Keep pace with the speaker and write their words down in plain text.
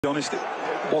To be honest, it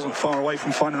wasn't far away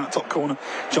from finding that top corner.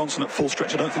 Johnson at full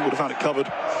stretch, I don't think would have had it covered.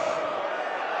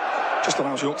 Just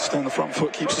allows York to stay on the front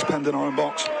foot, keeps us penned in our own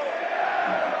box.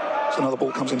 So another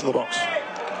ball comes into the box.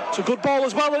 It's a good ball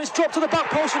as well, and it's dropped to the back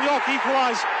post, and York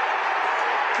equalise.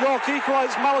 York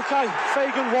equalise. Malachi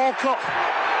Fagan Walcott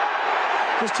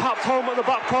was tapped home at the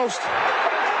back post,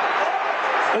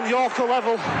 and York are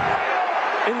level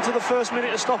into the first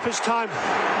minute of stoppage time.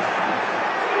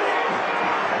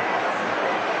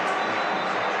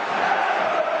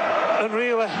 And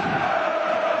really,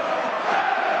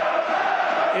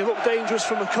 he looked dangerous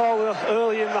from the corner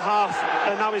early in the half,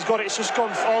 and now he's got it. It's just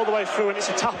gone all the way through, and it's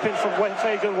a tap-in from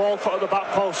Fagan Walcott at the back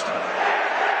post.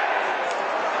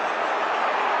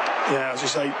 Yeah, as you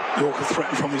say, York have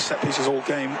threatened from these set pieces all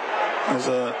game. As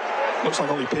looks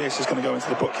like Ollie Pearce is going to go into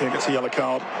the book here, gets a yellow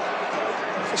card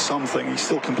for something. He's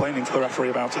still complaining to the referee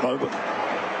about it though, but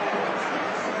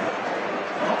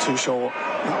not too sure what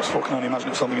that was for. Can only imagine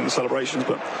it was something in the celebrations.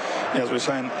 But yeah, as we were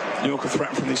saying, York have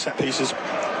threatened from these set pieces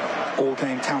all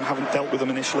game. Town haven't dealt with them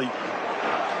initially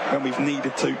when we've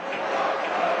needed to.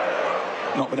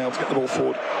 Not been able to get the ball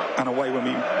forward and away when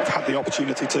we've had the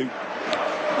opportunity to.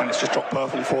 And it's just dropped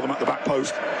perfectly for them at the back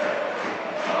post.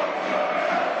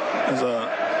 As a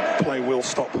play will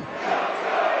stop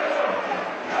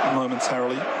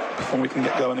momentarily before we can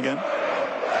get going again.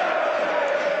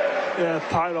 Yeah,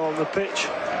 Pyro on the pitch.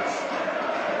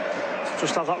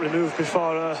 Just have that removed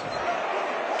before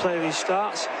play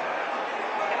restarts.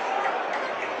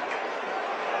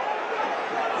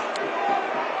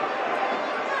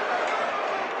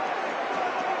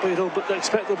 But I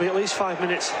expect there'll be at least 5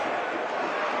 minutes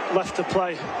left to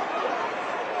play.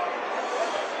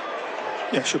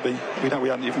 Yeah, should be. We know we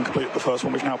hadn't even completed the first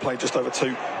one. We've now played just over 2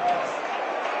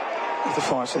 of the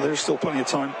 5, so there's still plenty of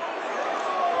time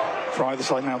for either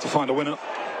side now to find a winner.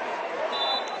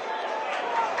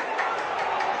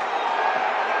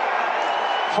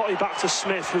 Hottie back to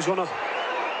Smith, who's going to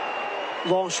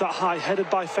launch that high, headed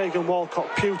by Fagan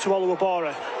Walcott. Pugh to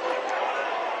Oluwabore.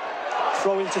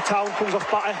 Throw into Town, comes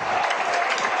off Batty.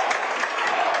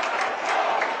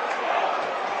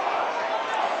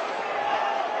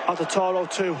 Adatoro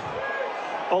too.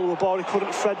 Oluwabore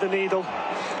couldn't thread the needle,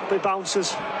 but he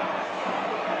bounces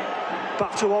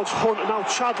back towards Hunt, and now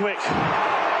Chadwick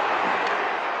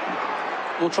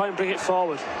will try and bring it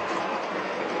forward.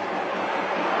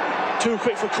 Too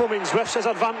quick for Cummings. Ref says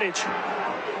advantage.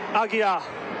 Aguiar.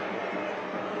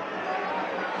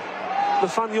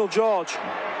 Nathaniel George.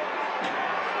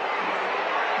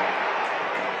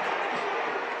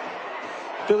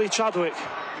 Billy Chadwick.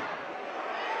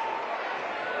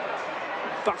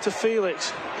 Back to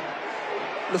Felix.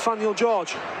 Nathaniel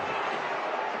George.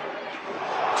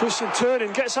 Twisting,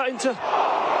 turning, gets that into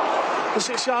the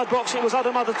 6-yard box. It was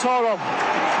Adam Adatoro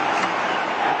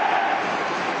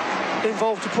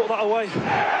involved to put that away,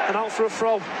 and out for a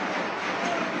throw.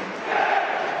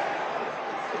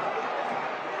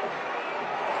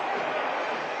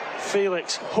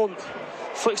 Felix, Hunt,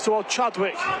 flicks toward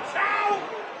Chadwick.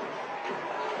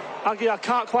 Aguiar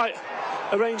can't quite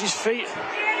arrange his feet.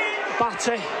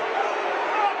 Batty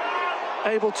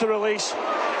able to release.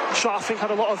 Shot, I think, had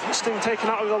a lot of sting taken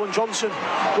out of it, and Johnson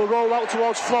will roll out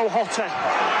towards Flo Hotte.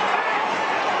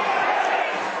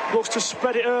 Looks to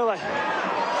spread it early.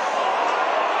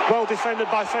 Well defended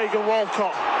by Fagan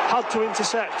Walcott. Had to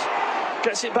intercept.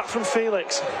 Gets it back from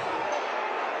Felix.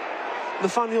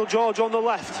 Nathaniel George on the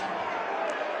left.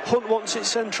 Hunt wants it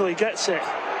centrally, gets it.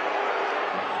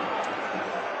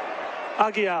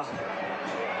 Aguiar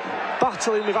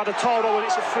battling with Adatoro, and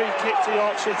it's a free kick to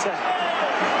York City.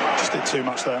 Just did too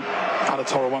much there.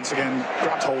 Adatoro once again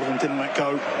grabbed hold of him, didn't let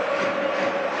go.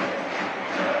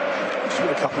 Just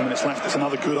with a couple of minutes left, it's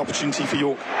another good opportunity for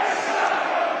York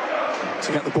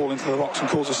to get the ball into the box and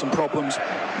cause us some problems.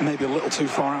 Maybe a little too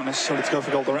far out necessarily to go for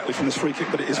goal directly from this free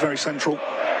kick, but it is very central.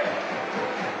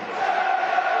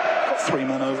 Got 3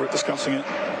 men over it discussing it.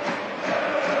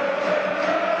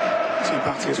 See,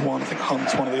 Batty is one, I think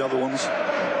Hunt's one of the other ones.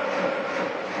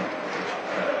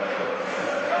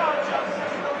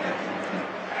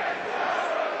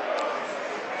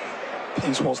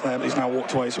 Pearce was there, but he's now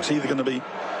walked away, so it's either going to be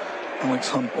Alex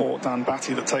Hunt or Dan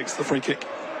Batty that takes the free kick.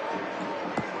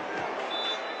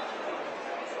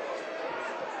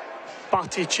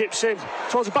 Batty chips in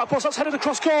towards the back post. That's headed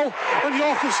across goal, and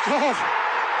York have scored.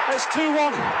 It's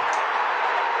 2-1,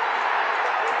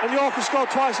 and York have scored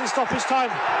twice in stoppage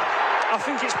time. I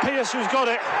think it's Pearce who's got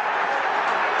it,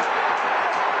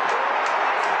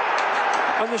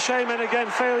 and the Shamen again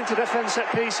failing to defend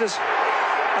set pieces.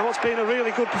 And what's been a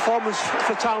really good performance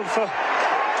for Town for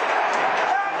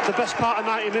the best part of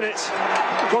 90 minutes.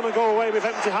 Going to go away with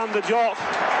empty-handed. York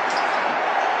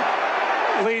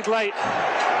lead late.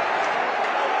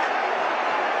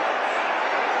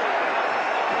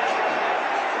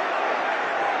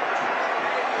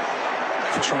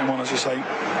 Frustrating one, as you say.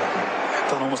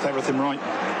 Done almost everything right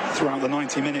throughout the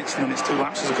 90 minutes, and then it's 2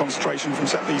 lapses of concentration from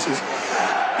set pieces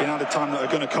in added time that are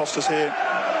going to cost us here.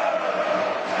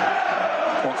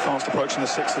 Quite fast approaching the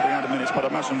 6th of the added minutes, but I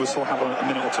imagine we'll still have a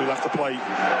minute or 2 left to play.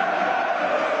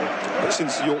 But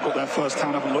since York got their first,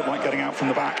 Town haven't looked like getting out from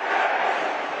the back.